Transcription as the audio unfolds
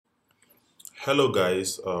Hello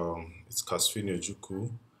guys, it's Kasfini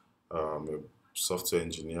Ojuku, a software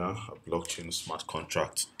engineer, a blockchain smart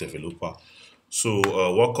contract developer.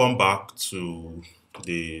 Welcome back to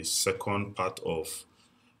the second part of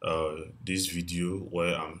this video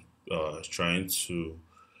where I'm trying to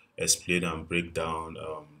explain and break down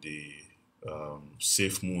the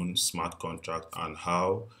Safemoon smart contract and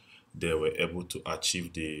how they were able to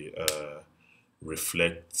achieve the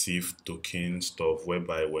reflective token stuff,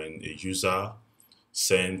 whereby when a user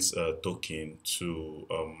sends a token to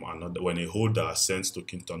another, when a holder sends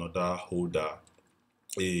token to another holder,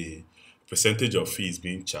 a percentage of fee is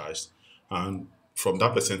being charged, and from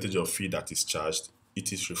that percentage of fee that is charged,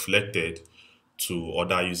 it is reflected to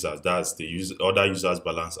other users. That's other users'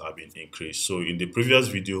 balance are being increased. So in the previous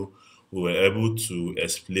video, we were able to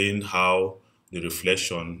explain how the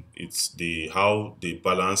reflection, it's the how the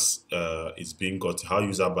balance is being got, how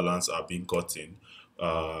user balance are being gotten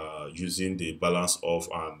using the balance of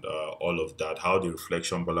and all of that, how the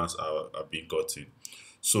reflection balance are being gotten.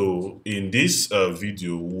 So in this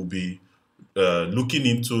video, we'll be looking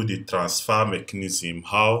into the transfer mechanism,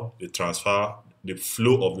 how the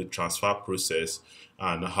flow of the transfer process,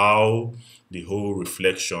 and how the whole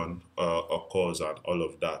reflection occurs and all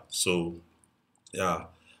of that. So yeah,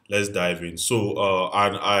 let's dive in.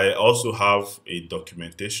 And I also have a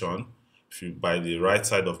documentation if you, by the right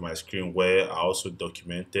side of my screen, where I also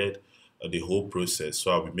documented the whole process.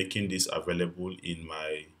 So I'll be making this available in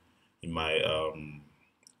my um,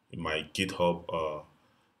 in my GitHub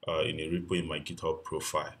in a repo in my GitHub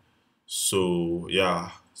profile. So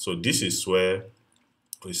yeah, so this is where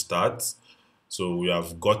we start. So we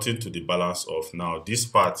have gotten to the balance of now this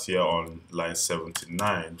part here on line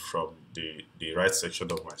 79 from the right section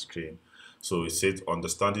of my screen. So it says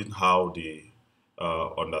understanding how the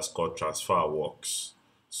underscore transfer works.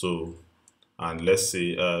 So, and let's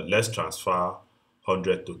say let's transfer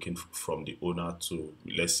 100 token from the owner to,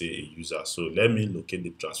 let's say, a user. So let me locate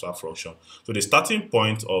the transfer function. So the starting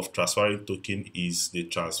point of transferring token is the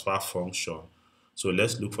transfer function. So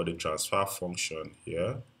let's look for the transfer function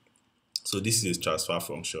here. So this is a transfer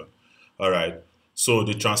function. All right. So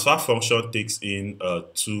the transfer function takes in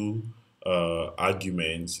two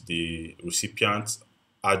arguments: the recipient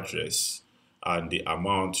address and the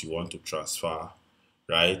amount you want to transfer.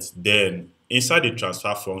 Right. Then inside the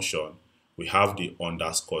transfer function, we have the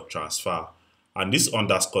underscore transfer, and this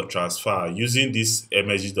underscore transfer, using this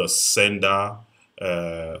msg.sender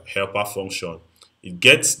helper function, it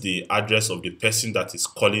gets the address of the person that is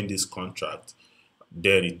calling this contract,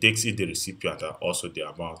 then it takes in the recipient and also the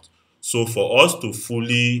amount. So for us to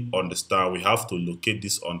fully understand, we have to locate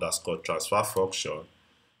this underscore transfer function.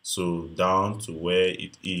 So down to where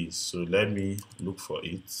it is. So let me look for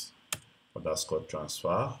it. Underscore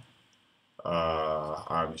transfer.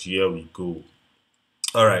 And here we go.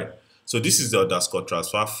 All right. So this is the underscore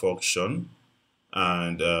transfer function.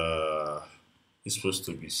 And it's supposed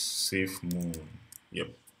to be Safemoon. Yep.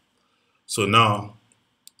 So now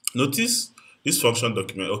notice this function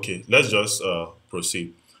document. Okay, let's just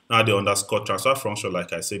proceed. Now the underscore transfer function,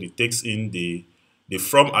 like I said, it takes in the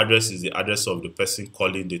from address is the address of the person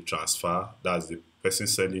calling the transfer. That's the person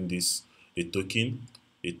sending this the token.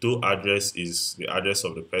 The to address is the address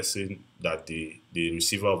of the person that the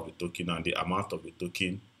receiver of the token, and the amount of the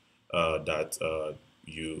token that the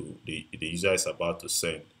user is about to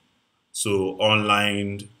send. So on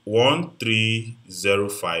line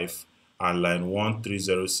 1305 and line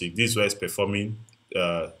 1306, this is where it's performing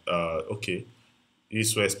okay, this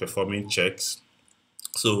is where it's performing checks.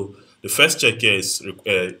 So the first check here is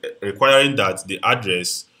requiring that the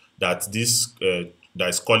address that this that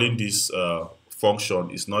is calling this function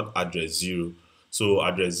is not address 0. So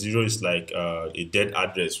address 0 is like a dead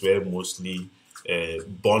address where mostly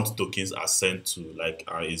bond tokens are sent to, like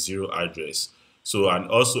a 0 address. So, and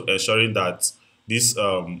also ensuring that this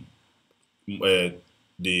uh,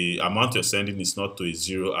 the amount you're sending is not to a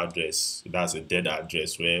 0 address. That's a dead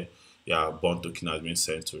address where your bond token has been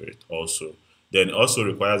sent to it. Also, then also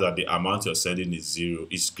requires that the amount you're sending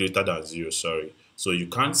is greater than 0. Sorry. So you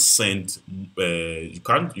can't send you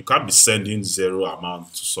can't be sending 0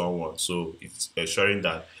 amount to someone. So it's ensuring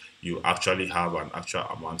that you actually have an actual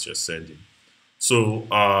amount you're sending. So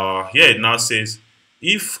here it now says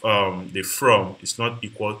if the from is not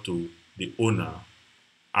equal to the owner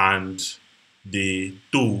and the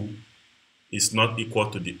to is not equal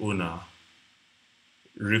to the owner,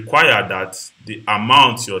 require that the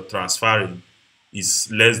amount you're transferring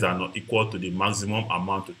is less than or equal to the maximum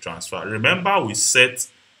amount to transfer. Remember, we set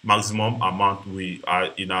maximum amount, we are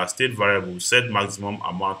in our state variable, we set maximum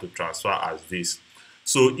amount to transfer as this.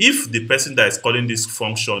 So if the person that is calling this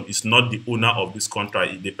function is not the owner of this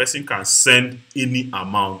contract, the person can send any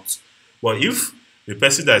amount. But if the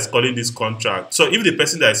person that is calling this contract, so if the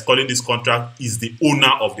person that is calling this contract is the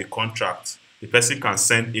owner of the contract, the person can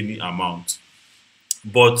send any amount.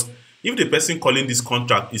 But if the person calling this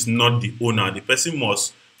contract is not the owner, the person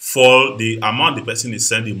must fall, the amount the person is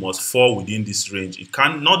sending must fall within this range. It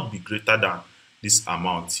cannot be greater than this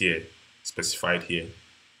amount here, specified here.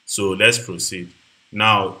 So let's proceed.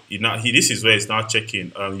 Now, this is where it's now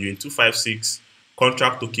checking in 256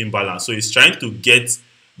 contract token balance. So it's trying to get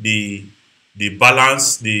the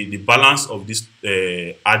balance, the balance of this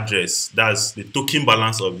address. That's the token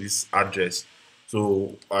balance of this address.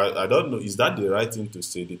 So I don't know, is that the right thing to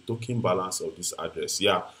say, the token balance of this address?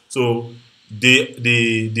 Yeah. So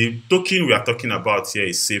the token we are talking about here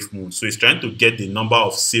is Safemoon. So it's trying to get the number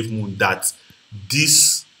of Safemoon that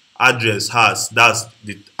this address has. That's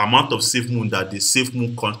the amount of Safemoon that the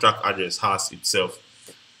Safemoon contract address has itself.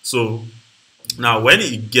 So now when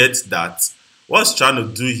it gets that, what it's trying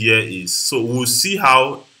to do here is, so we'll see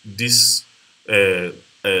how this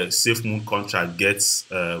Safemoon contract gets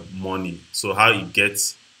money. So how it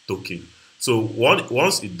gets token. So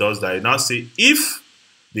once it does that, it now say if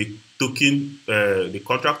the token, the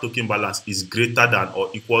contract token balance is greater than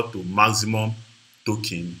or equal to maximum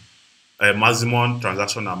token, maximum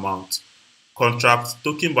transaction amount, contract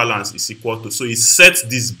token balance is equal to. So it sets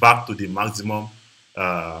this back to the maximum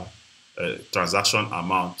transaction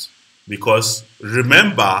amount, because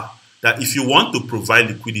remember that if you want to provide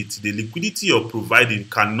liquidity, the liquidity you're providing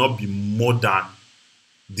cannot be more than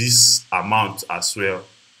this amount as well.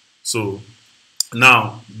 So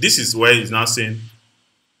now this is where it's now saying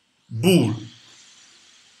bull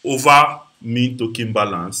over mean token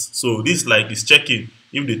balance. So this like is checking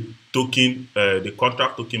if the token, the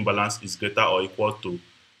contract token balance is greater or equal to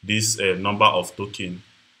this number of token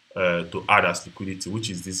to add as liquidity, which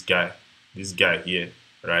is this guy here,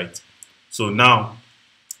 right? So now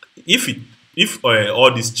if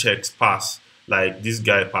all these checks pass, like this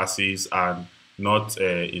guy passes and not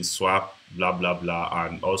in swap, blah blah blah,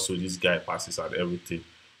 and also this guy passes and everything,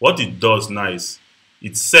 what it does now is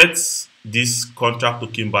it sets this contract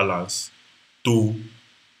token balance to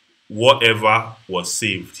whatever was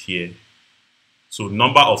saved here. So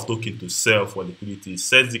number of token to sell for liquidity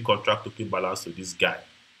sets the contract token balance to this guy.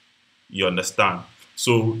 You understand?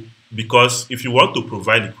 So because if you want to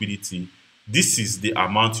provide liquidity, this is the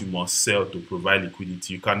amount you must sell to provide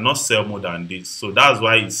liquidity. You cannot sell more than this. So that's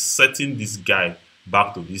why it's setting this guy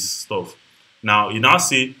back to this stuff. Now you now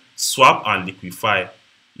say swap and liquefy.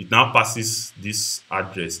 It now passes this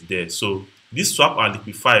address there. So this swap and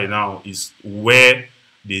liquefy now is where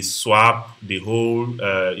they swap the whole,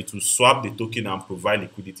 it will swap the token and provide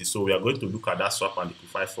liquidity. So we are going to look at that swap and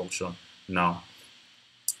liquefy function now.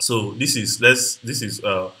 So this is,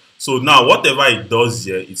 so now whatever it does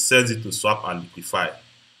here, it sends it to swap and liquefy,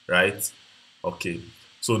 right? Okay.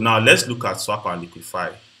 So now let's look at swap and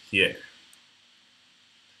liquefy here.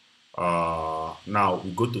 Now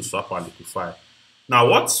we go to swap and liquefy. Now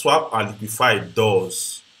what swap and liquefy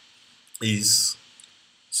does is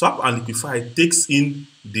swap and liquefy takes in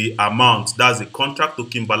the amount, that's the contract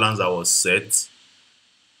token balance that was set,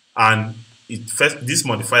 and it first, this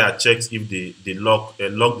modifier checks if the lock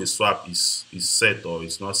the swap is set or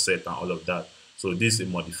is not set and all of that. So this is a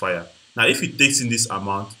modifier. Now if it takes in this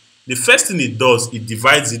amount, the first thing it does, it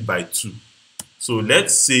divides it by 2. So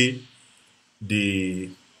let's say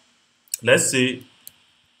the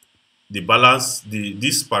balance,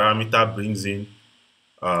 this parameter brings in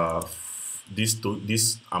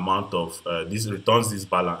this amount of this returns this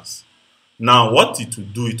balance. Now what it will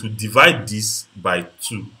do, it will divide this by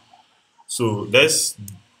 2. So let's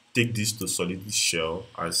take this to Solidity shell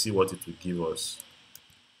and see what it will give us.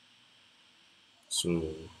 So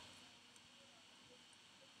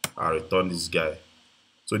I'll return this guy.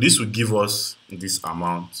 So this will give us this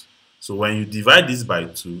amount. So when you divide this by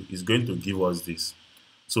 2, it's going to give us this.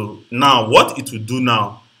 So now what it will do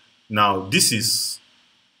now this is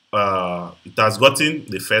it has gotten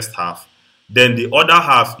the first half. Then the other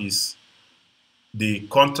half is the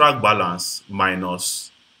contract balance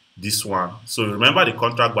minus this one. So remember the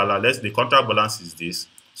contract balance, the contract balance is this.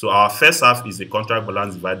 So our first half is the contract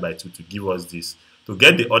balance divided by 2 to give us this. To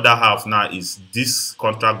get the other half now is this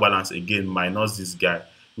contract balance again minus this guy,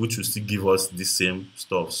 which will still give us the same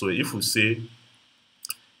stuff. So if we say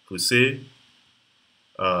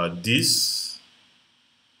this,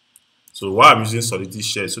 so why I'm using Solidity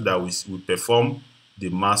shell so that we perform the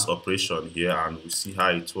mass operation here and we see how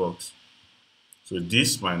it works. So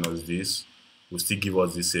this minus this will still give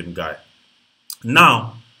us the same guy.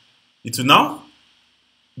 Now it will now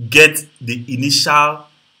get the initial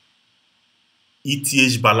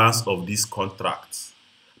ETH balance of this contract.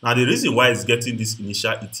 Now, the reason why it's getting this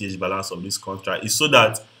initial ETH balance of this contract is so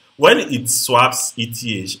that when it swaps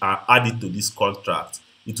ETH and add it to this contract,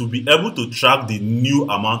 it will be able to track the new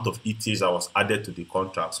amount of ETH that was added to the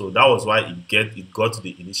contract. So that was why it got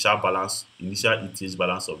the initial ETH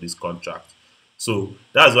balance of this contract. So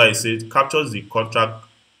that's why it says captures the contract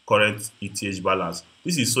current ETH balance.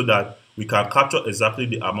 This is so that we can capture exactly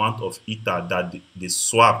the amount of Ether that the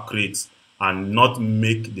swap creates and not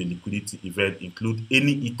make the liquidity event include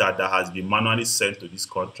any Ether that has been manually sent to this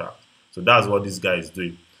contract. So that's what this guy is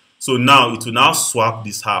doing. So now it will now swap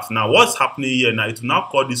this half. Now what's happening here now? It will now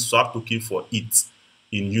call this swap token for it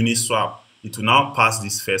in Uniswap. It will now pass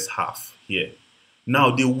this first half here.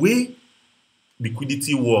 Now the way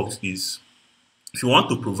liquidity works is, if you want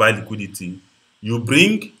to provide liquidity, you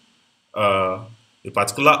bring a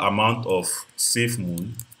particular amount of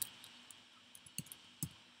Safemoon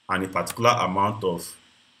and a particular amount of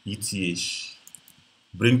ETH.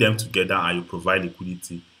 Bring them together and you provide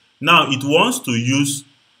liquidity. Now it wants to use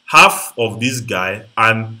half of this guy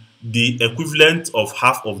and the equivalent of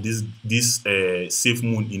half of this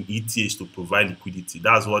Safemoon in ETH to provide liquidity.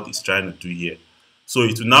 That's what it's trying to do here. So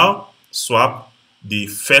it will now swap the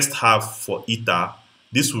first half for Ether.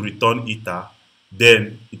 This will return Ether.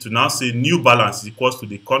 Then it will now say new balance is equals to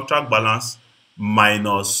the contract balance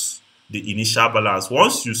minus the initial balance.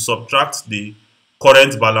 Once you subtract the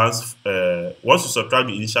current balance, once you subtract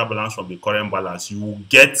the initial balance from the current balance, you will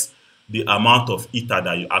get the amount of Ether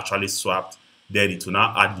that you actually swapped. Then it will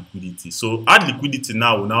now add liquidity. So add liquidity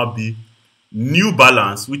now will now be new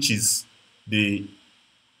balance, which is the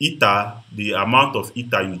Ether, the amount of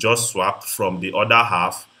Ether you just swapped from the other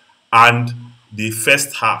half, and the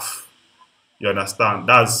first half. You understand?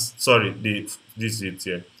 That's, sorry, this is it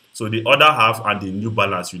here. So the other half and the new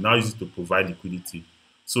balance, you now use it to provide liquidity.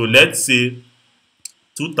 So let's say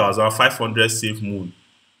 2,500 Safemoon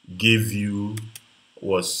gave you,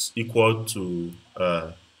 was equal to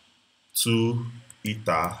 2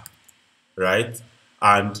 Ether, right?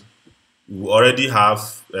 And you already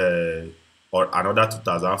have or another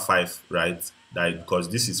 2,005, right? That, because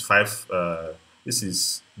this is 5, this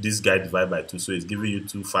is this guy divided by 2, so it's giving you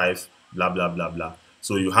 2,5, blah blah blah blah.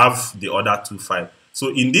 So you have the other 2,5. So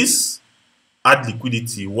in this add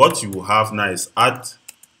liquidity, what you will have now is add,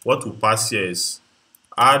 what will pass here is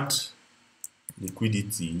add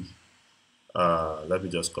liquidity. Let me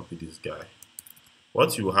just copy this guy.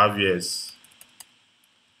 What you will have here is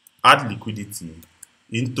add liquidity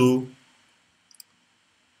into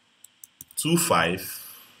 2,5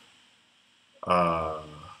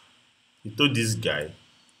 into this guy,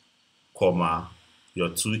 comma, your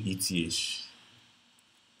 2 ETH.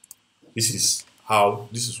 This is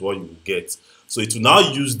what you will get. So it will now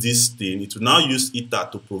use this thing, it will now use Ether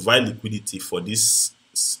to provide liquidity for this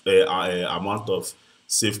amount of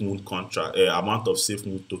Safemoon contract, amount of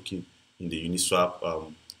Safemoon token in the Uniswap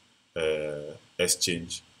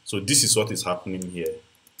exchange. So this is what is happening here.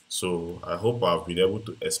 So I hope I've been able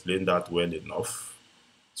to explain that well enough.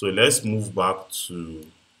 So let's move back to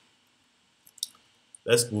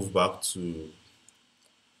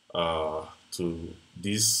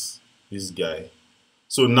this guy.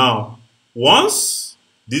 So now once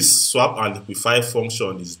this swap and liquefy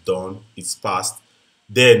function is done, it's passed,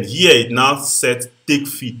 then here it now sets take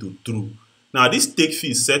fee to true. Now this take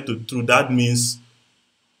fee is set to true. That means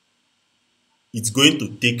it's going to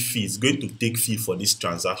take fee. It's going to take fee for this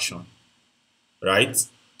transaction, right?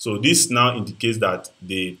 So this now indicates that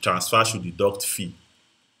the transfer should deduct fee.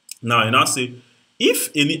 Now you now say if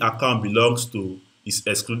any account belongs to is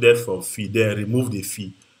excluded from fee, then remove the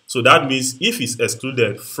fee. So that means if it's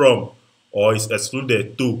excluded from or is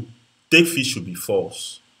excluded to, take fee should be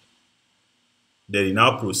false. Then it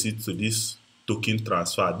now proceeds to this token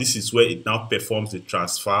transfer. This is where it now performs the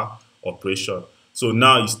transfer operation. So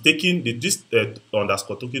now it's taking this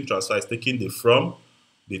underscore token transfer is taking the from,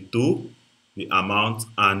 the to, the amount,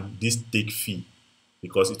 and this take fee,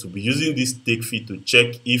 because it will be using this take fee to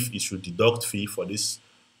check if it should deduct fee for this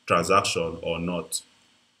transaction or not.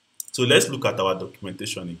 So let's look at our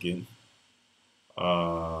documentation again.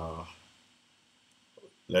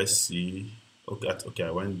 Let's see. Okay,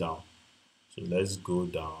 I went down. So let's go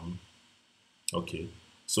down. Okay,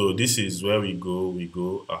 so this is where we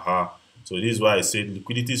go. Aha. So this is why I said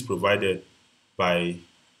liquidity is provided by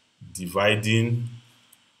dividing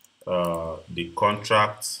the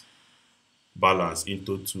contract balance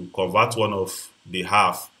into two, convert one of the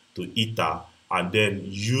half to Ether, and then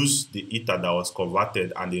use the Ether that was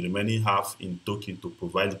converted and the remaining half in token to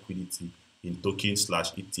provide liquidity in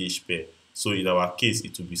token/ETH pair. So in our case,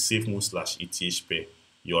 it will be Safemoon slash ETH pair.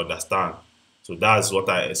 You understand? So that's what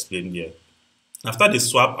I explained here. After the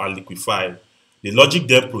swap and liquefy, the logic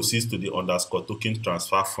then proceeds to the underscore token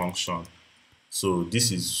transfer function. So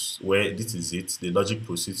this is it. The logic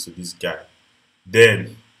proceeds to this guy.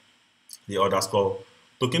 Then the underscore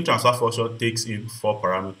token transfer function takes in 4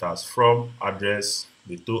 parameters: from, address,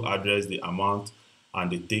 the to address, the amount,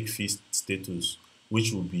 and the take fee status,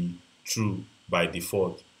 which will be true by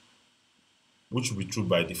default. But will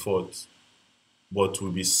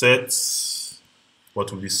be set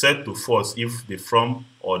to false if the from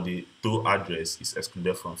or the to address is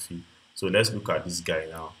excluded from fee. So let's look at this guy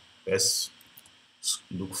now. Let's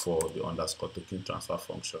look for the underscore token transfer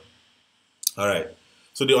function. All right.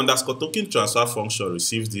 So the underscore token transfer function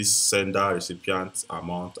receives this sender, recipient,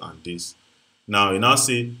 amount, and this. Now, you now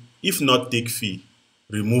say, if not take fee,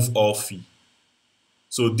 remove all fee.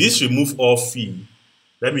 So this remove all fee,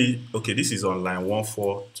 this is on line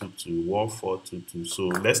 1422. So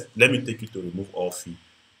let me take you to remove all fee.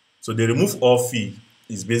 So the remove all fee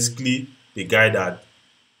is basically the guy that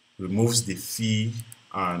removes the fee,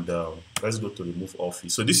 and let's go to remove all fee.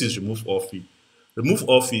 So this is remove all fee. Remove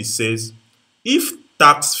all fee says, if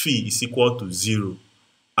tax fee is equal to 0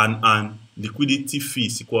 and liquidity fee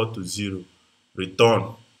is equal to 0,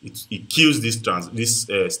 return. It kills this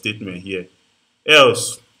statement here.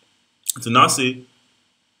 Else, to now say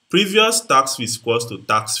previous tax fee is equals to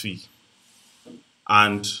tax fee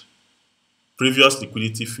and previous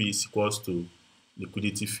liquidity fee is equals to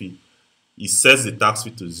liquidity fee. It sets the tax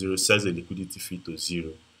fee to 0, sets the liquidity fee to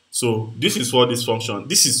 0. So this is what this function.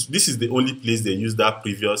 This is the only place they use that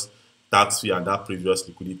previous tax fee and that previous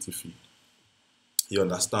liquidity fee. You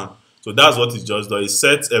understand? So that's what it just does. It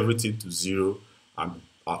sets everything to 0 and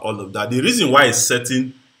all of that. The reason why it's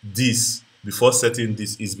setting this before setting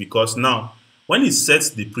this is because now when it sets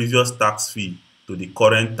the previous tax fee to the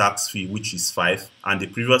current tax fee, which is 5, and the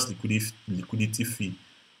previous liquidity fee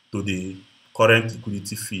to the current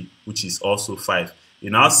liquidity fee, which is also 5,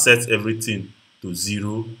 it now sets everything to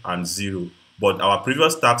 0 and 0. But our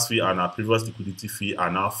previous tax fee and our previous liquidity fee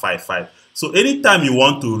are now 5. So anytime you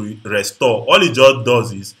want to restore, all it just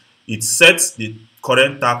does is it sets the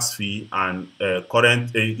current tax fee and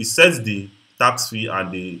it sets the tax fee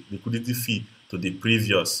and the liquidity fee to the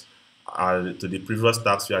previous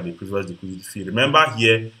tax fee and the previous liquidity fee. Remember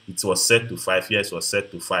here it was set to 5. Here it was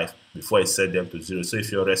set to 5 before it set them to 0. So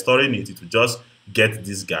if you're restoring it, it will just get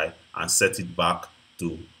this guy and set it back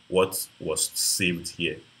to what was saved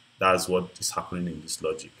here. That's what is happening in this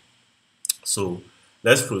logic. So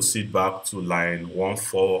let's proceed back to line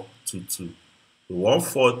 1422.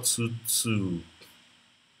 1422.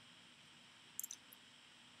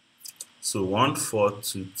 So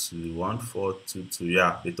 1422,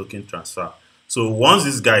 yeah, the token transfer. So once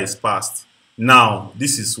this guy is passed, now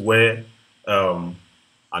this is where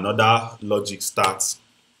another logic starts.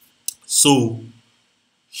 So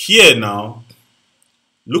here now,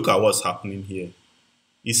 look at what's happening here.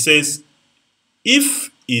 It says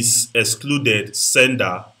if is excluded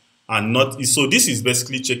sender and not, so this is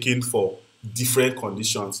basically checking for different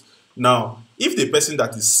conditions. Now, if the person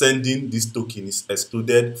that is sending this token is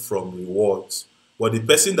excluded from rewards, but the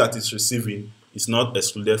person that is receiving is not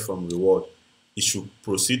excluded from reward, it should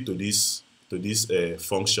proceed to this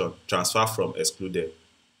function, transfer from excluded.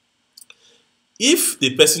 If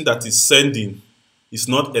the person that is sending is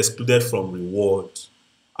not excluded from reward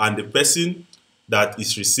and the person that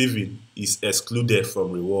is receiving is excluded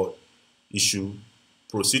from reward, it should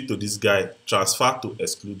proceed to this guy, transfer to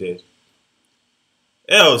excluded.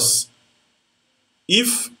 Else,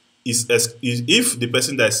 if the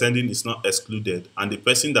person that is sending is not excluded and the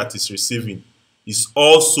person that is receiving is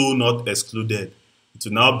also not excluded, it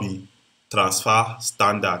will now be transfer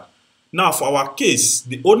standard. Now, for our case,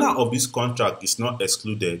 the owner of this contract is not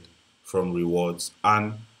excluded from rewards,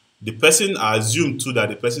 and the person, I assume too that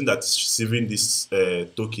the person that is receiving this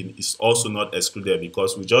token is also not excluded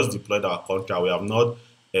because we just deployed our contract. We have not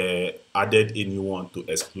added anyone to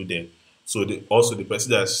excluded. So also the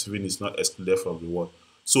person that is receiving is not excluded from reward.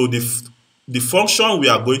 So the function we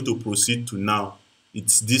are going to proceed to now,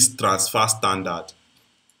 it's this transfer standard.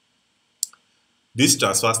 This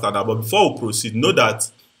transfer standard. But before we proceed, know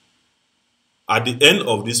that at the end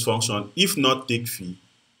of this function, if not take fee,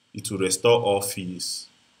 it will restore all fees.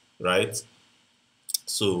 Right?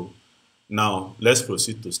 So now let's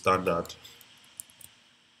proceed to standard.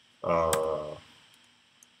 All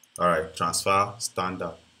right, transfer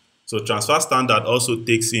standard. So transfer standard also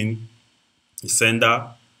takes in the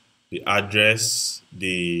sender, the address,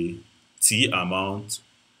 the T amount,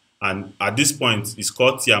 and at this point it's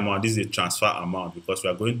called T amount. This is a transfer amount because we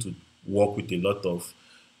are going to work with a lot of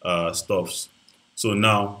stuffs. So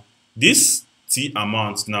now this T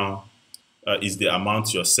amount now is the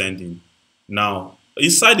amount you're sending. Now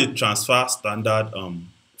inside the transfer standard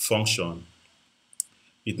function,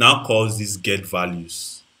 it now calls this get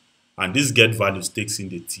values, and this get values takes in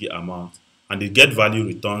the T amount, and the get value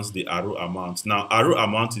returns the arrow amount. Now arrow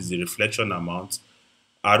amount is the reflection amount,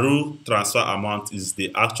 arrow transfer amount is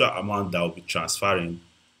the actual amount that will be transferring,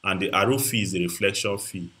 and the arrow fee is the reflection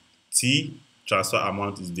fee. T transfer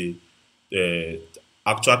amount is the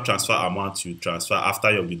actual transfer amount you transfer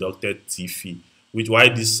after you've deducted T fee, which why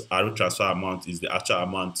this arrow transfer amount is the actual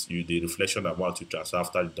amount the reflection amount you transfer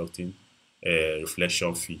after deducting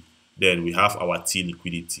reflection fee. Then we have our T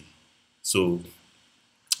liquidity. So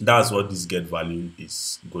that's what this get value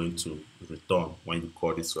is going to return when you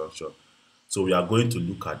call this function. So we are going to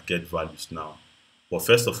look at get values now. But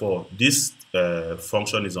first of all, this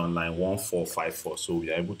function is on line 1454, so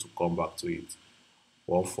we are able to come back to it.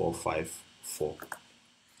 1454.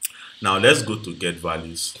 Now let's go to get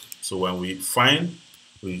values. So when we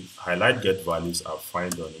highlight get values and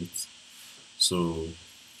find on it. So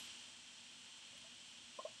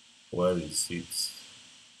where is it?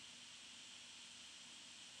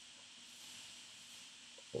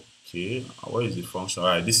 Okay, what is the function? All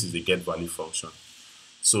right, this is the get value function.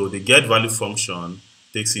 So the get value function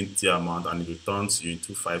takes in T amount and it returns you in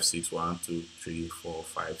 256, 1, 2, 3, 4,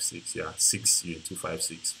 5, 6. Yeah, 6 you in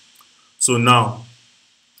 256. So now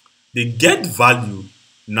the get value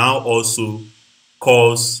now also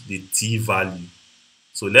calls the T value.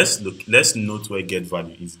 So let's note where get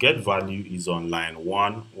value is. Get value is on line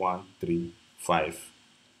 1135.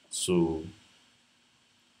 So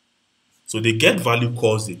the get value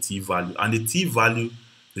calls the T value, and the T value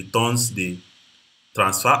returns the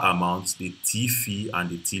transfer amount, the T fee, and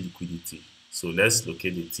the T liquidity. So let's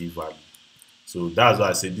locate the T value. So that's why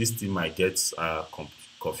I say this thing might get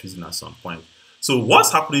confusing at some point. So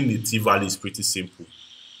what's happening in the T value is pretty simple.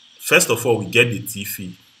 First of all, we get the T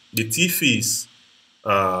fee. The T fee is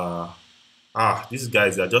these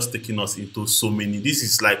guys are just taking us into so many. This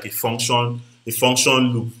is like a function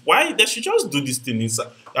loop. Why they should just do this thing inside?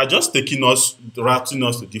 They are just routing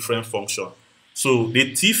us to different function. So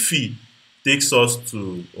the T fee takes us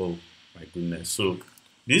to, oh my goodness. So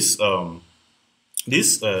this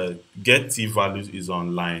get T values is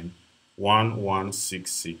on line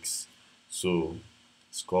 1166. So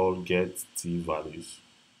it's called get T values.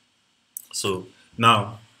 So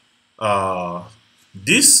now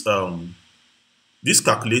this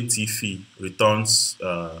calculate T fee returns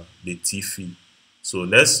the T fee. So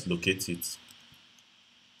let's locate it.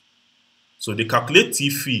 So the calculate T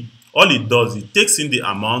fee, all it does, it takes in the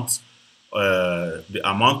amount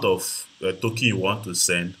of token you want to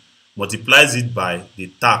send, multiplies it by the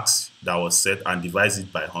tax that was set, and divides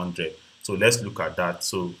it by 100. So let's look at that.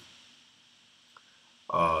 So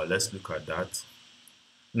let's look at that.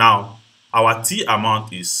 Now our T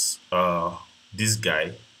amount is this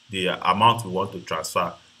guy. The amount we want to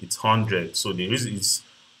transfer, it's 100. So the reason is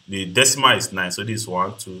the decimal is 9. So this is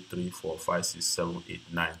 1, 2, 3, 4, 5, 6, 7, 8,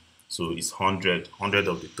 9. So it's 100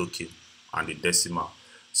 of the token and the decimal.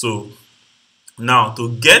 So now to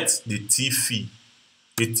get the T fee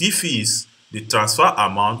is the transfer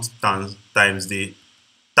amount times the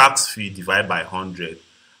tax fee divided by 100.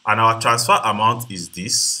 And our transfer amount is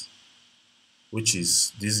this, which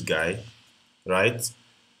is this guy, right?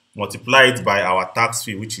 Multiply it by our tax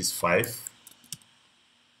fee, which is 5.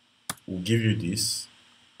 Will give you this,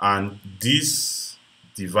 and this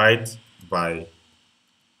divide by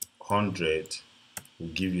 100 will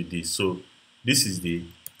give you this. So this is the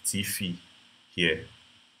T fee here.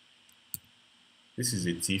 This is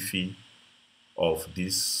the T fee of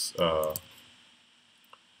this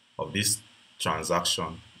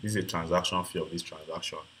transaction. This is a transaction fee of this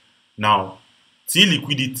transaction. Now T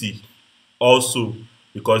liquidity also,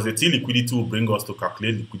 because the T liquidity will bring us to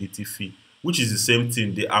calculate liquidity fee, which is the same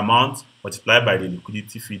thing, the amount multiplied by the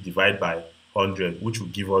liquidity fee divided by 100, which will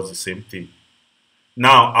give us the same thing.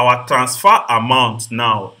 Now our transfer amount,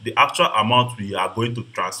 now the actual amount we are going to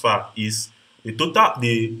transfer is the total,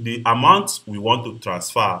 the amount we want to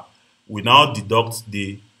transfer. We now deduct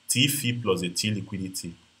the T fee plus the T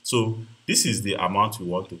liquidity. So this is the amount we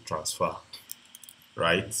want to transfer,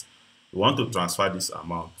 right? We want to transfer this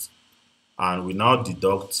amount, and we now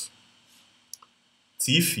deduct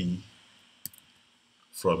T fee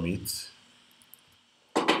from it.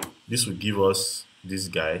 This will give us this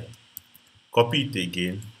guy. Copy it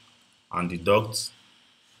again and deduct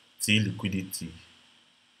T liquidity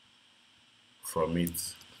from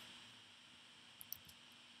it.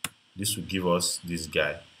 This will give us this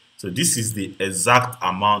guy. So this is the exact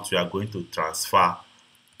amount we are going to transfer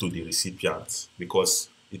to the recipient, because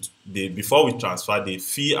before we transfer, the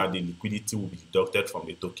fee and the liquidity will be deducted from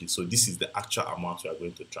the token. So this is the actual amount we are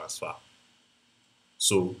going to transfer.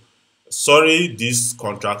 So sorry, this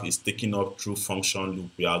contract is taken up through function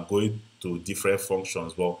loop. We are going to different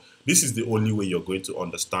functions, but this is the only way you're going to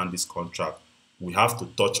understand this contract. We have to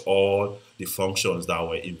touch all the functions that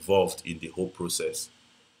were involved in the whole process.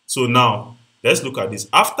 So now let's look at this.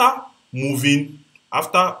 After the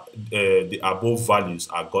above values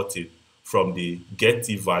are gotten from the get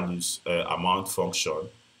t values amount function,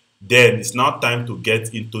 then it's now time to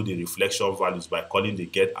get into the reflection values by calling the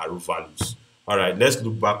get arrow values. All right, let's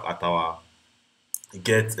look back at our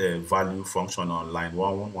get value function on line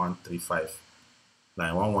 11135.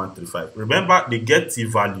 Line 1135. Remember the get t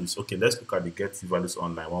values. Okay, let's look at the get t values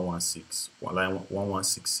on line 116. Line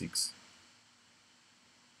 1166.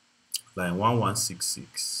 Line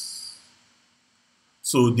 1166.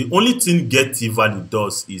 So the only thing get t value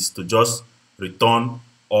does is to just return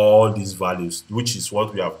all these values, which is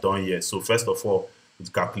what we have done here. So first of all,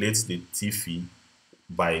 it calculates the t fee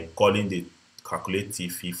by calling the calculate t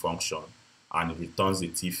fee function, and it returns the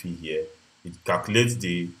t fee here. It calculates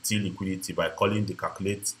the t liquidity by calling the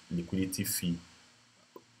calculate liquidity fee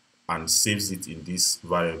and saves it in this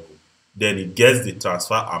variable. Then it gets the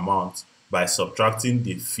transfer amount by subtracting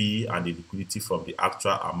the fee and the liquidity from the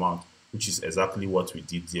actual amount, which is exactly what we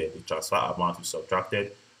did here. The transfer amount, we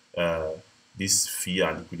subtracted this fee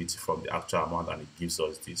and liquidity from the actual amount, and it gives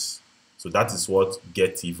us this. So that is what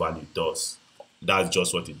get t value does. That's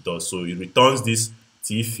just what it does. So it returns this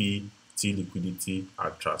t fee, t liquidity,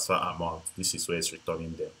 and transfer amount. This is where it's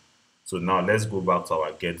returning them. So now let's go back to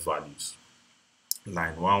our get values.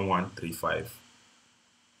 Line 1135.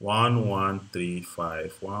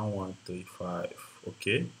 1135, 1135.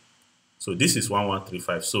 Okay. So this is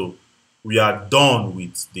 1135. So we are done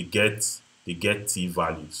with the get t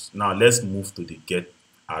values. Now let's move to the get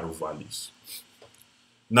arrow values.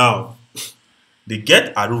 Now the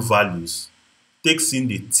get arrow values takes in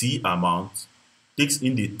the t amount, takes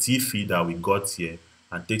in the t fee that we got here,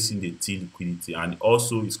 and takes in the t liquidity, and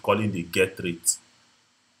also is calling the get rate.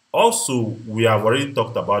 Also, we have already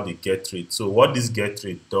talked about the get rate. So what this get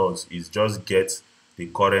rate does is just get the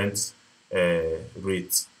current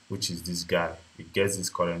rate, which is this guy. It gets this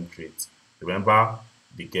current rate. Remember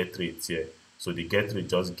the get rate here. So the get rate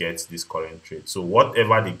just gets this current rate. So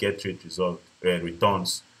whatever the get rate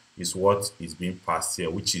returns is what is being passed here,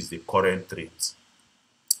 which is the current rate.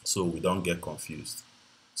 So we don't get confused.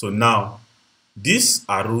 So now this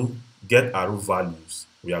arrow, get arrow values,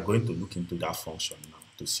 we are going to look into that function now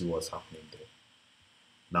to see what's happening there.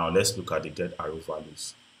 Now let's look at the get arrow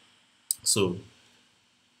values. So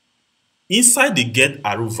inside the get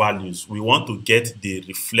arrow values, we want to get the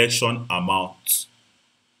reflection amount.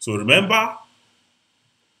 So remember,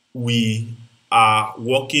 we are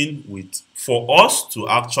working with, for us to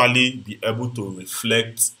actually be able to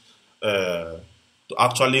reflect the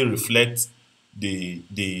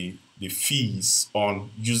fees on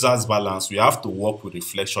users balance, we have to work with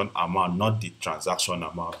reflection amount, not the transaction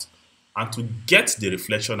amount. And to get the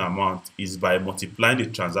reflection amount is by multiplying the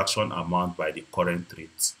transaction amount by the current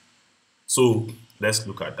rate. So let's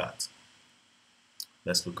look at that.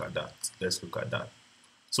 Let's look at that.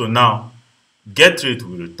 So now get rate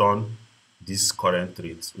will return this current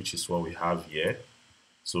rate, which is what we have here.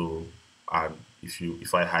 So, and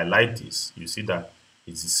if I highlight this, you see that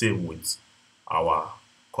it's the same with our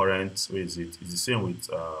current, where is it? It's the same with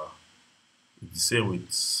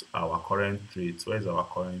our current rate. Where is our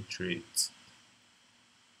current rate?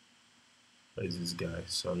 Where is this guy?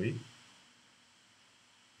 Sorry.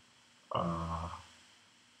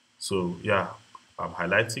 So yeah, I'm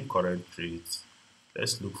highlighting current rate.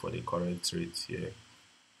 Let's look for the current rate here.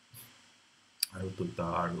 I will put the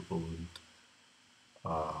arrow owned.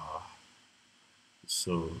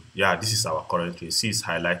 So yeah, this is our current rate. See, it's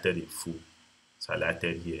highlighted in full. It's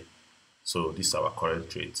highlighted here. So this is our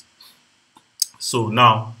current rate. So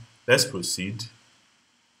now let's proceed.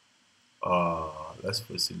 Let's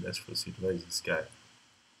proceed. Where is this guy?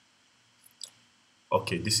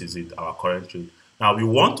 Okay, this is it, our current rate. Now we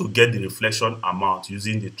want to get the reflection amount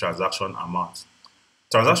using the transaction amount.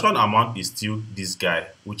 Transaction amount is still this guy,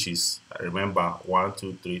 which is, remember, 1,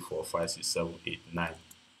 2, 3, 4, 5, 6, 7, 8, 9.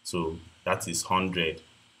 So that is 100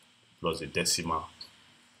 plus a decimal.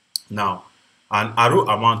 Now, an arrow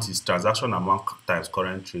amount is transaction amount times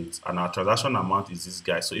current rate, and our transaction amount is this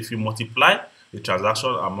guy. So if you multiply the transaction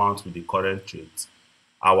amount with the current rate,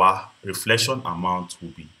 our reflection amount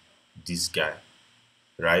will be this guy,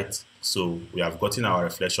 right? So we have gotten our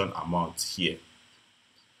reflection amount here.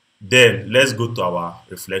 Then let's go to our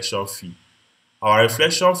reflection fee. Our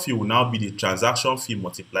reflection fee will now be the transaction fee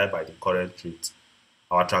multiplied by the current rate.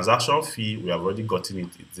 Our transaction fee, we have already gotten it,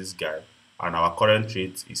 it's this guy, and our current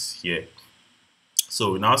rate is here.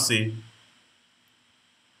 So we now say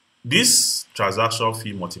this transaction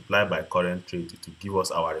fee multiplied by current rate, it will give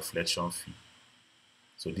us our reflection fee.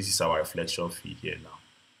 So this is our reflection fee here now.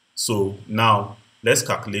 So now let's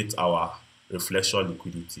calculate our reflection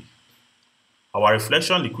liquidity. Our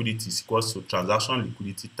reflection liquidity is equals to transaction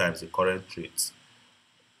liquidity times the current rate.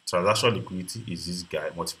 Transaction liquidity is this guy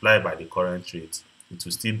multiplied by the current rate. It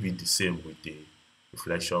will still be the same with the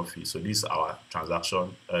reflection fee. So this is our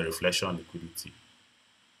transaction reflection liquidity.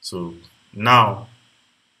 So now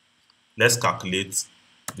let's calculate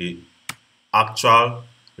the actual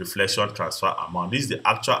reflection transfer amount. This is the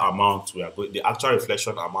actual amount we are going, the actual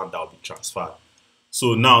reflection amount that will be transferred.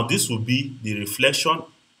 So now this will be the reflection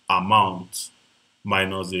amount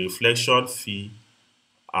minus the reflection fee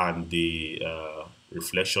and the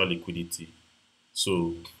reflection liquidity.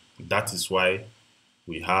 So that is why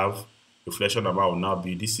we have reflection amount will now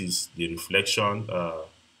be, this is the reflection,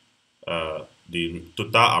 the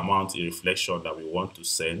total amount in reflection that we want to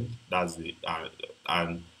send. That's the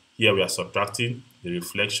and here we are subtracting the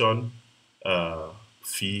reflection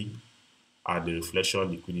fee and the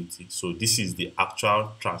reflection liquidity. So this is the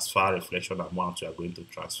actual transfer reflection amount we are going to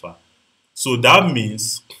transfer. So that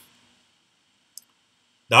means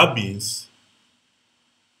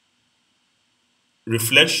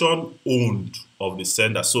reflection owned of the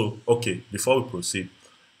sender. So okay, before we proceed,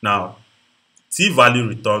 now T value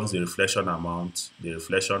returns the reflection amount, the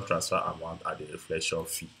reflection transfer amount, and the reflection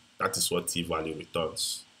fee. That is what T value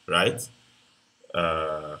returns, right?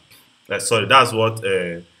 Sorry, that's what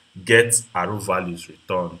get arrow values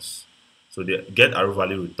returns. So the get arrow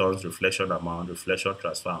value returns reflection amount, reflection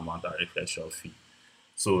transfer amount, and reflection fee.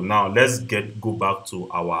 So now let's go back to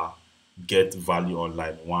our get value on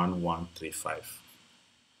line 1135.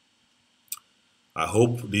 I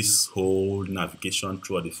hope this whole navigation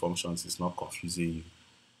through all the functions is not confusing you.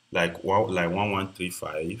 Like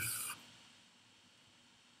 1135.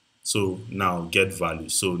 So now get value.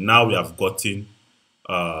 So now we have gotten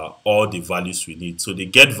all the values we need. So the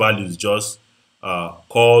get values just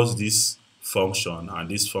calls this function and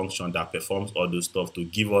this function that performs all those stuff to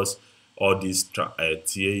give us all these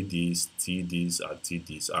TADs, TDs, and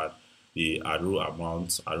TDs, and the arrow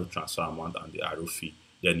amount, arrow transfer amount, and the arrow fee.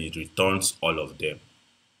 Then it returns all of them,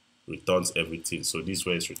 returns everything. So this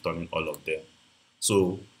way is returning all of them.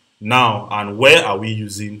 So now, and where are we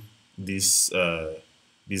using this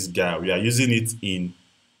this guy? We are using it in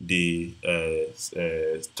the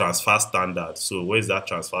transfer standard. So where is that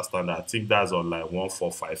transfer standard? I think that's on line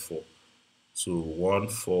 1454. So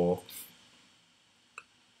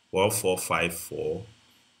 1454.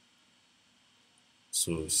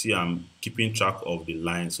 So see, I'm keeping track of the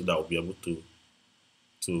line so that I'll be able to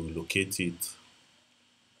locate it.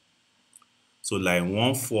 So line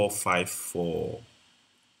 1454.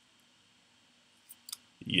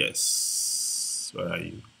 Yes, where are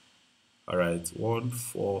you? All right,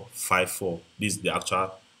 1454. This is the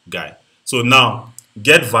actual guy. So now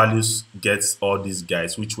get values gets all these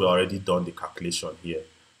guys, which we already done the calculation here.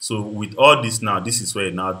 So with all this now, this is where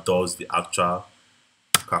it now does the actual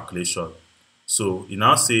calculation. So it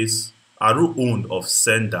now says arrow owned of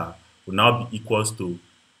sender will now be equals to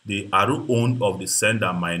the arrow owned of the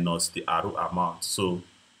sender minus the arrow amount. So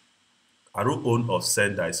arrow owned of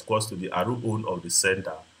sender is equals to the arrow owned of the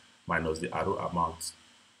sender minus the arrow amount.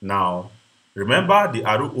 Now, remember the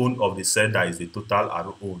arrow owned of the sender is the total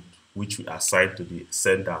arrow owned, which we assign to the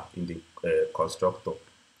sender in the constructor.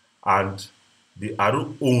 And the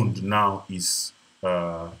arrow owned now is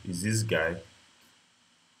this guy.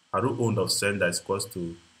 Arrow owned of sender is equals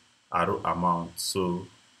to arrow amount. So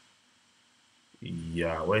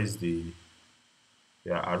yeah, where is the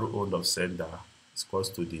arrow owned of sender is equals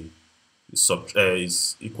to the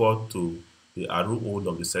is equal to the arrow owned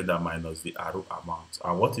of the sender minus the arrow amount.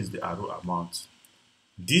 And what is the arrow amount?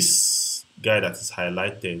 This guy that is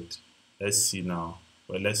highlighted, let's see now.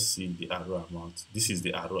 Well, let's see the arrow amount. This is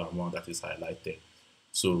the arrow amount that is highlighted.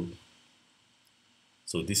 So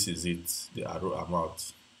this is it, the arrow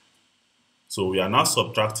amount. So we are now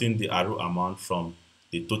subtracting the arrow amount from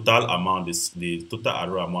the total amount, the total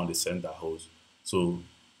arrow amount the sender holds. So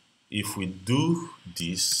if we do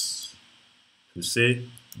this, we say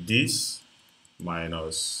this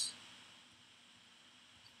minus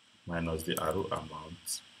the arrow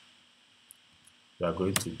amount, we are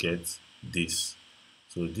going to get this.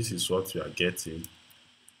 So this is what we are getting.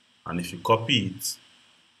 And if you copy it,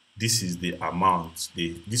 this is the amount.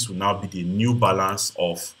 This will now be the new balance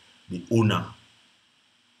of the owner.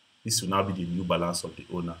 This will now be the new balance of the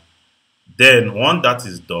owner. Then once that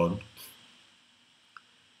is done,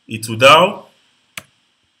 it will now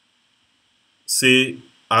say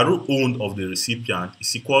arrow owned of the recipient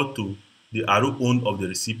is equal to the arrow owned of the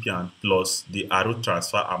recipient plus the arrow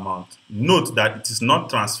transfer amount. Note that it is not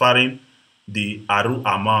transferring the arrow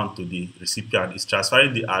amount to the recipient, it's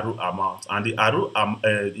transferring the arrow amount, and the arrow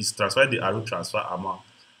is transferring the arrow transfer amount,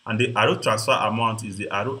 and the arrow transfer amount is the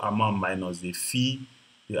arrow amount minus the fee,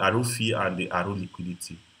 the arrow fee, and the arrow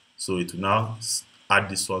liquidity. So it will now add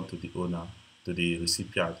this one to the owner, to the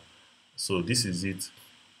recipient. So this is it.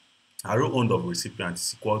 Arrow owned of recipient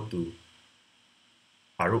is equal to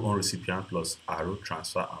arrow owned recipient plus arrow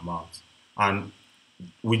transfer amount. And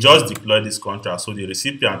we just deploy this contract, so the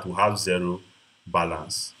recipient will have 0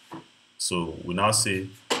 balance. So we now say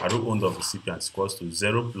arrow owned of recipient is equals to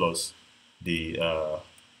 0 plus the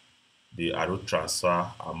arrow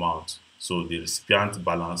transfer amount. So the recipient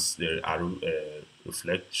balance, the arrow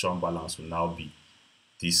reflection balance will now be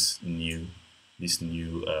this new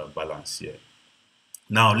balance here.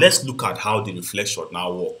 Now let's look at how the reflection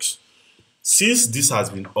now works. Since this has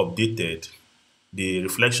been updated, the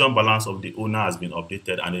reflection balance of the owner has been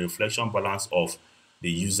updated, and the reflection balance of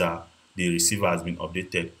the user, the receiver, has been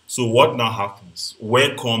updated. So what now happens?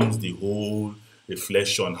 Where comes the whole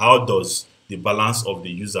reflection? How does the balance of the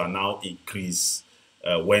user now increase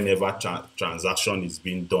whenever transaction is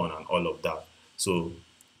being done and all of that? So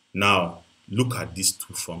now look at these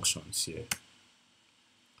two functions here.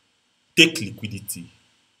 Take liquidity.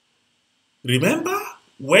 Remember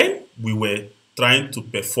when we were trying to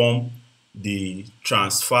perform the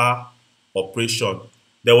transfer operation,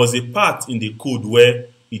 there was a part in the code where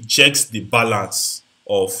it checks the balance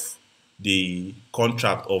of the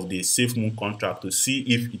contract, of the Safemoon contract, to see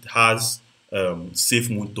if it has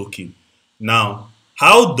Safemoon token. Now,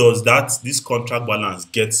 how does this contract balance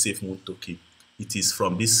get Safemoon token? It is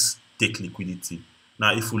from this take liquidity.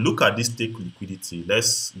 Now, if we look at this take liquidity,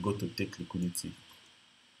 let's go to take liquidity.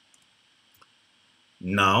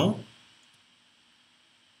 Now,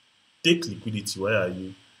 take liquidity, where are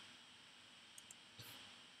you?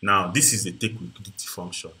 Now, this is the take liquidity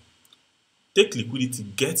function. Take liquidity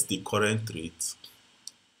gets the current rate.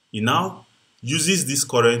 It now uses this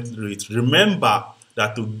current rate. Remember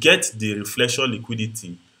that to get the reflection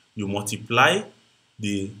liquidity, you multiply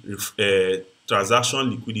the transaction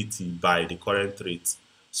liquidity by the current rate.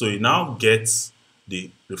 So it now gets the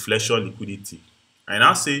reflection liquidity. I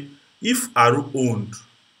now say if arrow owned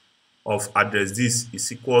of address this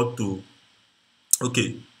is equal to,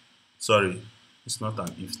 okay, sorry, it's not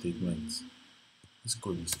an if statement. This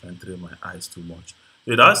code is entering my eyes too much.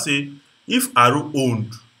 So now say if arrow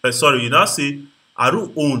owned, you now say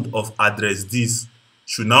arrow owned of address this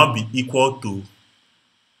should now be equal to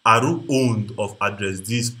arrow owned of address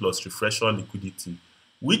this plus reflection liquidity,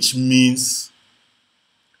 which means,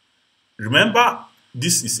 remember,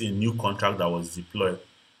 this is a new contract that was deployed.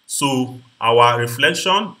 So our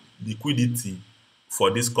reflection liquidity for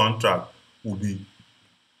this contract will be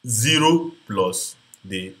 0 plus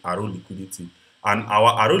the arrow liquidity. And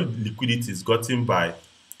our arrow liquidity is gotten by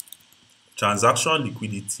transaction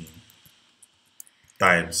liquidity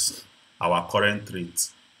times our current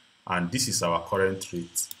rate. And this is our current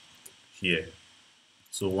rate here.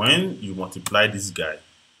 So when you multiply this guy,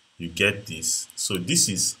 you get this. So this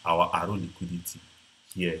is our arrow liquidity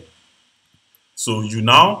here. So you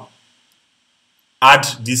now add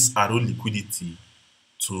this arrow liquidity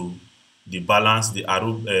to the balance, the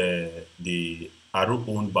arrow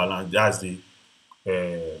owned balance. That's the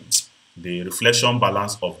reflection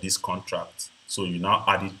balance of this contract. So you now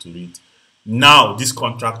add it to it. Now this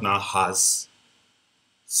contract now has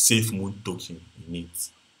Safemoon token in it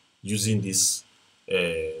using this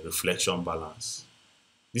reflection balance.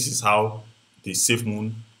 This is how the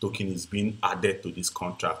Safemoon token is being added to this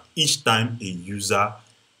contract each time a user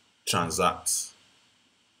transacts.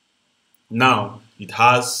 Now it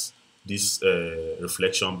has this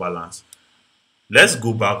reflection balance. Let's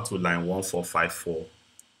go back to line 1454.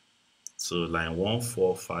 So line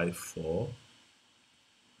 1454.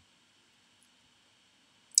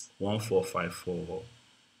 1454.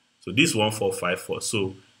 So this 1454.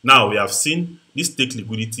 So now we have seen this take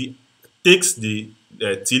liquidity takes the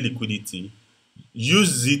T liquidity,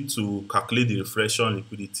 uses it to calculate the reflection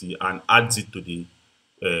liquidity, and adds it to the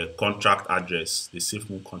contract address, the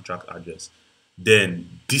Safemoon contract address.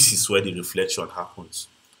 Then this is where the reflection happens.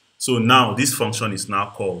 So now this function is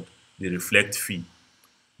now called the reflect fee.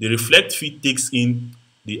 The reflect fee takes in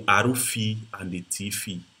the arrow fee and the T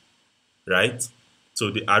fee, right?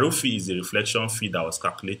 So the arrow fee is the reflection fee that was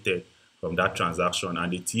calculated, from that transaction,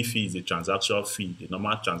 and the T fee is the transaction fee, the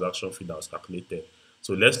normal transaction fee that was calculated.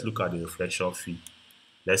 So let's look at the reflection fee.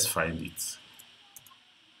 Let's find it.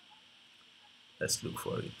 Let's look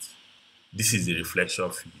for it. This is the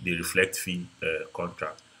reflection fee, the reflect fee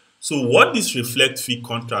contract. So what this reflect fee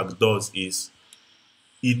contract does is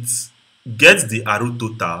it gets the ARU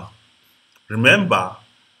total. Remember,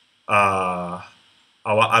 our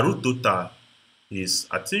ARU total is,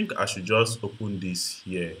 I think I should just open this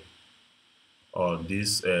here on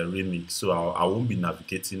this remix, so I won't be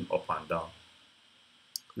navigating up and down.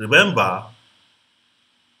 Remember,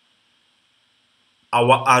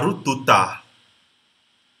 our ARU total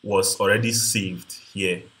was already saved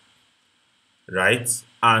here, right?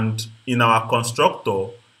 And in our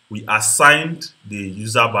constructor, we assigned the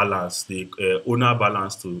user balance, the owner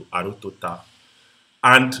balance to ARU total.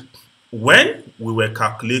 And when we were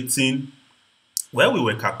calculating,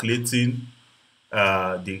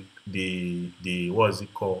 the what is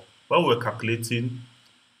it called? When we were calculating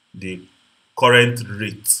the current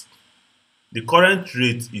rate, the current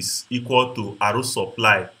rate is equal to ARU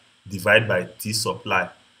supply divided by T supply,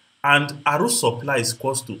 and ARU supply is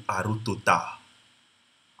equals to ARU total.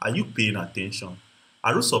 Are you paying attention?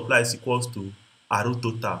 ARU supply is equals to ARU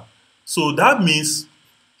total. So that means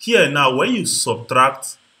here now, when you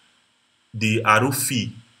subtract the ARU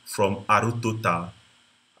fee from ARU total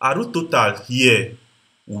here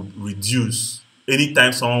will reduce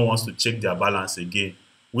anytime someone wants to check their balance again,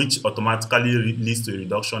 which automatically leads to a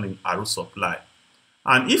reduction in ARU supply.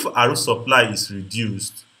 And if ARU supply is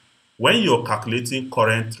reduced, when you're calculating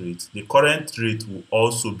current rate, the current rate will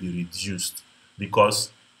also be reduced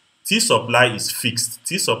because T supply is fixed.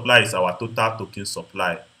 T supply is our total token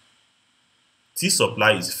supply. T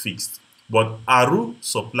supply is fixed, but ARU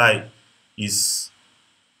supply is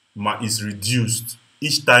reduced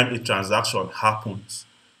each time a transaction happens.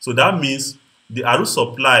 So that means the ARU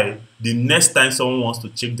supply, the next time someone wants to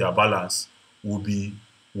check their balance, would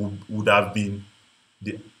have been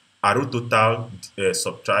the ARU total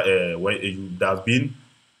where it would have been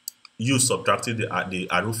you subtracting the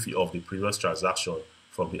ARU fee of the previous transaction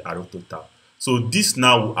from the ARU total. So this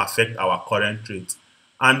now will affect our current rate.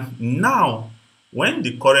 And now, when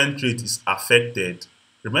the current rate is affected,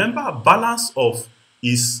 remember, balance of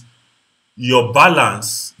is your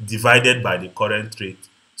balance divided by the current rate.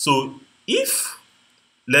 So if,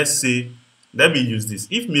 let's say, let me use this.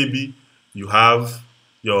 If maybe you have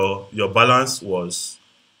your balance was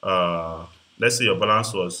let's say your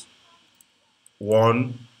balance was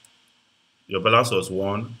 1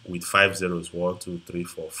 with 5 zeros, 1 2 3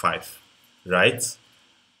 4 5, right?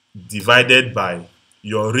 Divided by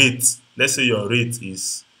your rate. Let's say your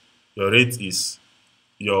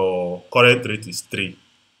current rate is 3,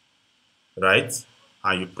 right?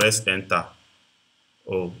 And you press enter.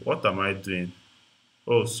 Oh, what am I doing?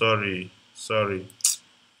 Oh, sorry.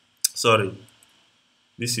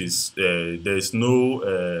 This is there is no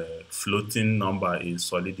floating number in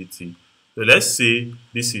Solidity. So let's say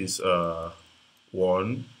this is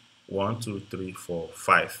 1 2 3 4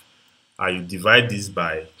 5, and you divide this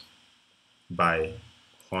by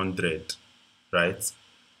 100, right?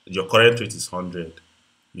 Your current rate is 100.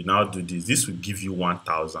 You now do this. This will give you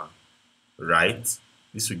 1000, right?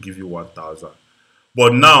 This will give you 1000.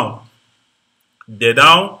 But now,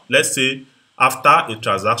 let's say after a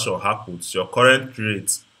transaction happens, your current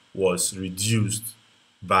rate was reduced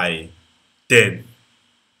by 10.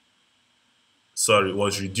 Sorry,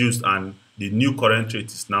 was reduced, and the new current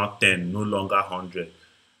rate is now 10, no longer 100.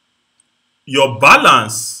 Your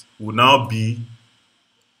balance will now be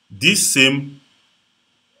this same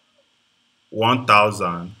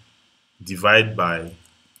 1000 divided by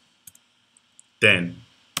 10,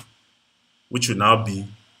 which will now be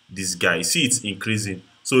this guy. See, it's increasing.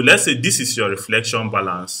 So let's say this is your reflection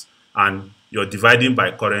balance and you're dividing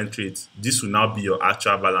by current rate. This will now be your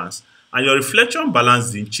actual balance. And your reflection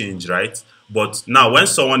balance didn't change, right? But now when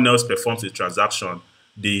someone else performs a transaction,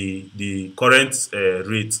 the current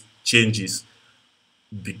rate changes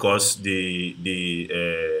because the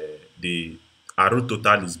ARU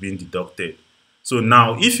total is being deducted. So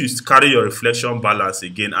now if you carry your reflection balance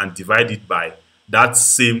again and divide it by that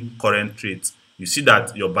same current rate, you see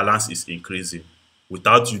that your balance is increasing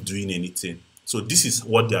without you doing anything. So this is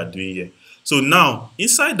what they are doing here. So now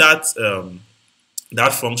inside that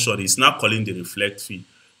that function is now calling the reflect fee.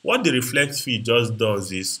 What the reflect fee just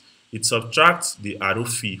does is it subtracts the ARU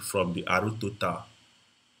fee from the ARU total,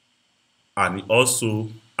 and it also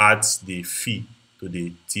adds the fee to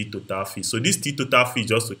the T total fee. So this T total fee is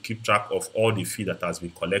just to keep track of all the fee that has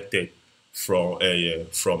been collected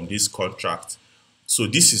from this contract. So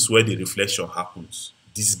this is where the reflection happens.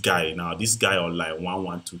 this guy now, this guy on line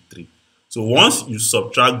 1123. So once you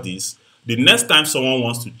subtract this, the next time someone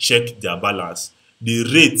wants to check their balance, the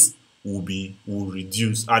rate will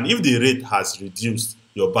reduce. And if the rate has reduced,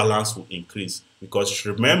 your balance will increase, because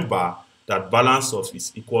remember that balance of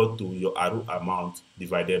is equal to your ARU amount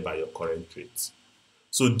divided by your current rate.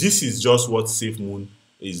 So this is just what Safemoon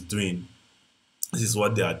is doing. This is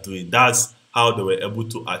what they are doing. That's how they were able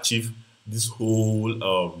to achieve this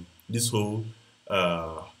whole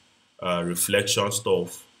uh, reflection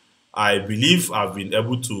stuff. I believe I've been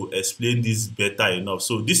able to explain this better enough.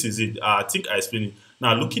 So this is it. I think I explained it.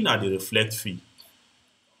 Now looking at the reflect fee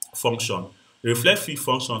function. The reflect fee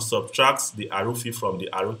function subtracts the arrow fee from the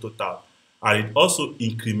arrow total, and it also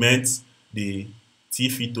increments the T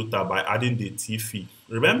fee total by adding the T fee.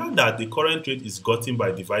 Remember that the current rate is gotten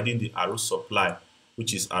by dividing the arrow supply,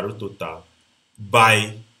 which is arrow total,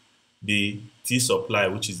 by the T supply,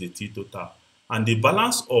 which is the T total. And the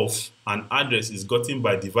balance of an address is gotten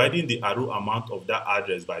by dividing the arrow amount of that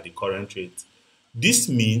address by the current rate. This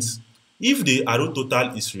means if the arrow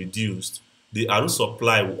total is reduced, the arrow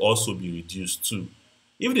supply will also be reduced too.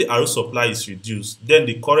 If the arrow supply is reduced, then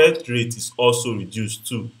the current rate is also reduced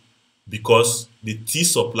too, because the T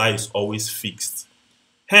supply is always fixed.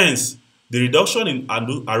 Hence, the reduction in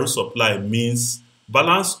arrow supply means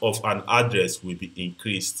balance of an address will be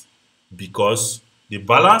increased, because the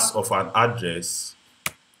balance of an address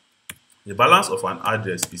is balance of an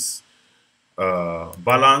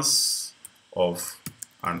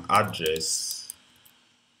address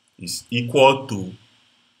is equal to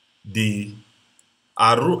the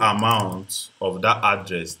arrow amount of that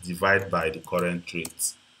address divided by the current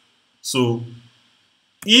rate. So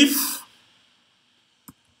if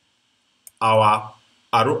our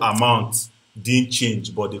arrow amount didn't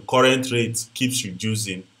change but the current rate keeps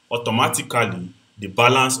reducing, automatically the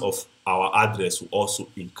balance of our address will also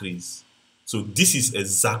increase. So this is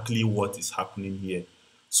exactly what is happening here.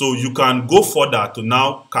 So you can go further to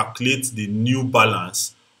now calculate the new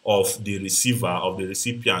balance of the receiver, of the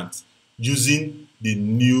recipient, using the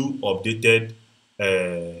new updated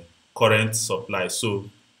current supply. So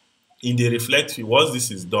in the reflect fee, once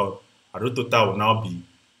this is done, arrow total will now be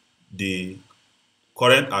the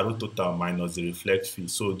current arrow total minus the reflect fee.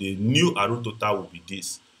 So the new arrow total will be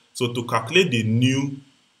this. So to calculate the new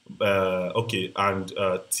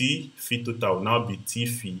T fee total will now be T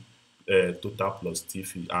fee total plus T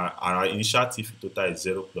fee. Our initial T fee total is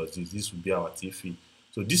 0 plus this. This will be our T fee.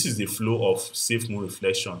 So this is the flow of Safemoon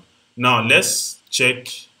reflection. Now let's check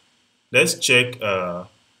the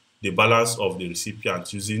balance of the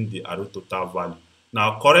recipient using the arrow total value.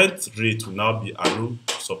 Now current rate will now be arrow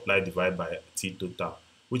supply divided by T total,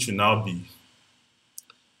 which will now be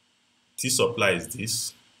T supply is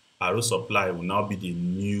this, arrow supply will now be the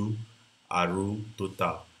new arrow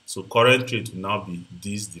total. So current rate will now be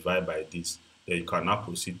this divided by this. Then you can now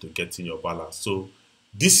proceed to getting your balance. So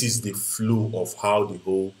this is the flow of how the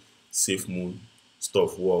whole Safemoon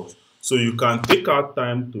stuff works. So you can take out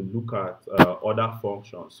time to look at other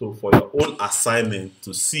functions. So for your own assignment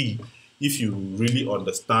to see if you really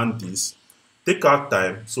understand this, take out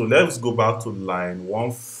time. So let's go back to line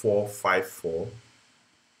 1454.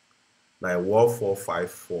 Line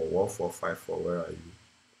 1454, where are you?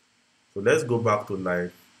 So let's go back to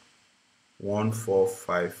line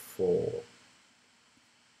 1454.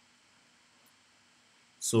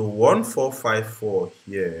 So 1454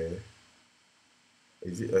 here,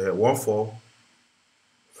 is it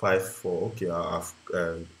 1454? Okay,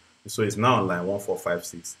 so it's now on line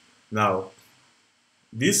 1456. Now,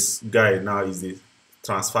 this guy now is the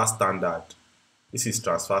transfer standard. This is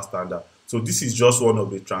transfer standard. So this is just one of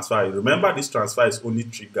the transfer. Remember, this transfer is only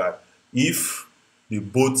triggered if the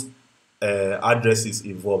both addresses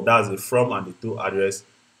involved, that's the from and the to address,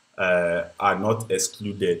 are not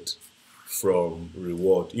excluded from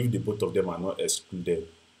reward. If the both of them are not excluded,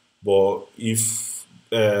 but if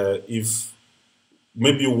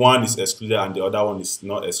maybe one is excluded and the other one is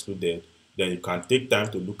not excluded, then you can take time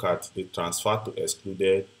to look at the transfer to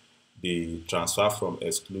excluded, the transfer from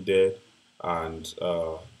excluded, and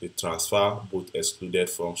the transfer both excluded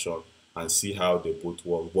function, and see how they both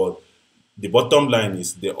work. But the bottom line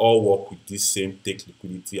is they all work with this same take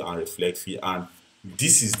liquidity and reflect fee, and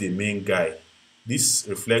this is the main guy. This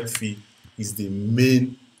reflect fee is the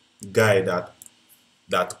main guy that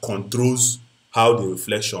controls how the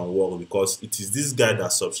reflection works, because it is this guy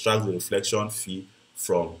that subtracts the reflection fee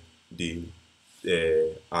from the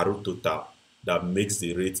arrow total that makes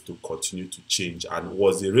the rate to continue to change. And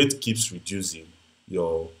once the rate keeps reducing,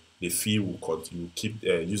 the fee will continue.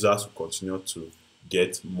 Users will continue to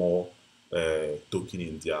get more token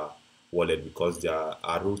in their wallet because their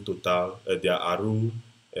Aru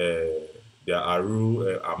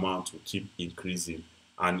amount will keep increasing.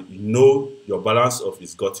 And you know your balance of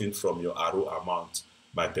is gotten from your Aru amount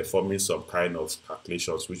by performing some kind of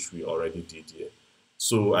calculations, which we already did here.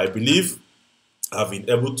 So I believe I've been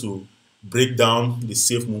able to break down the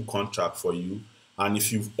Safemoon contract for you. And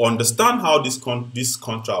if you understand how this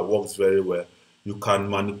contract works very well, you can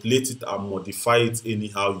manipulate it and modify it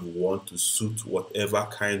anyhow you want to suit whatever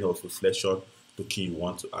kind of reflection token you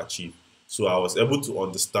want to achieve. So I was able to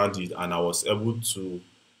understand it, and I was able to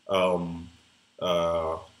um,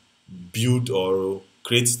 uh, build or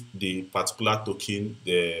create the particular token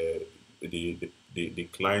the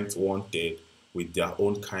client wanted with their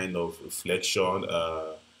own kind of reflection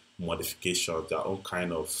modification, their own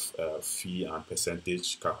kind of fee and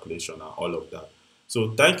percentage calculation and all of that.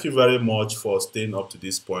 So thank you very much for staying up to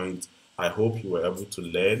this point. I hope you were able to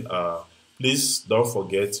learn. Please don't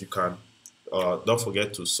forget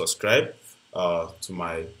to subscribe to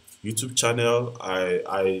my YouTube channel.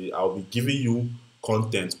 I'll be giving you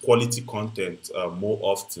quality content more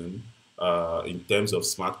often in terms of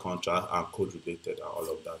smart contract and code related and all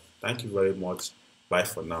of that. Thank you very much. Bye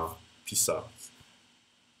for now. Peace out.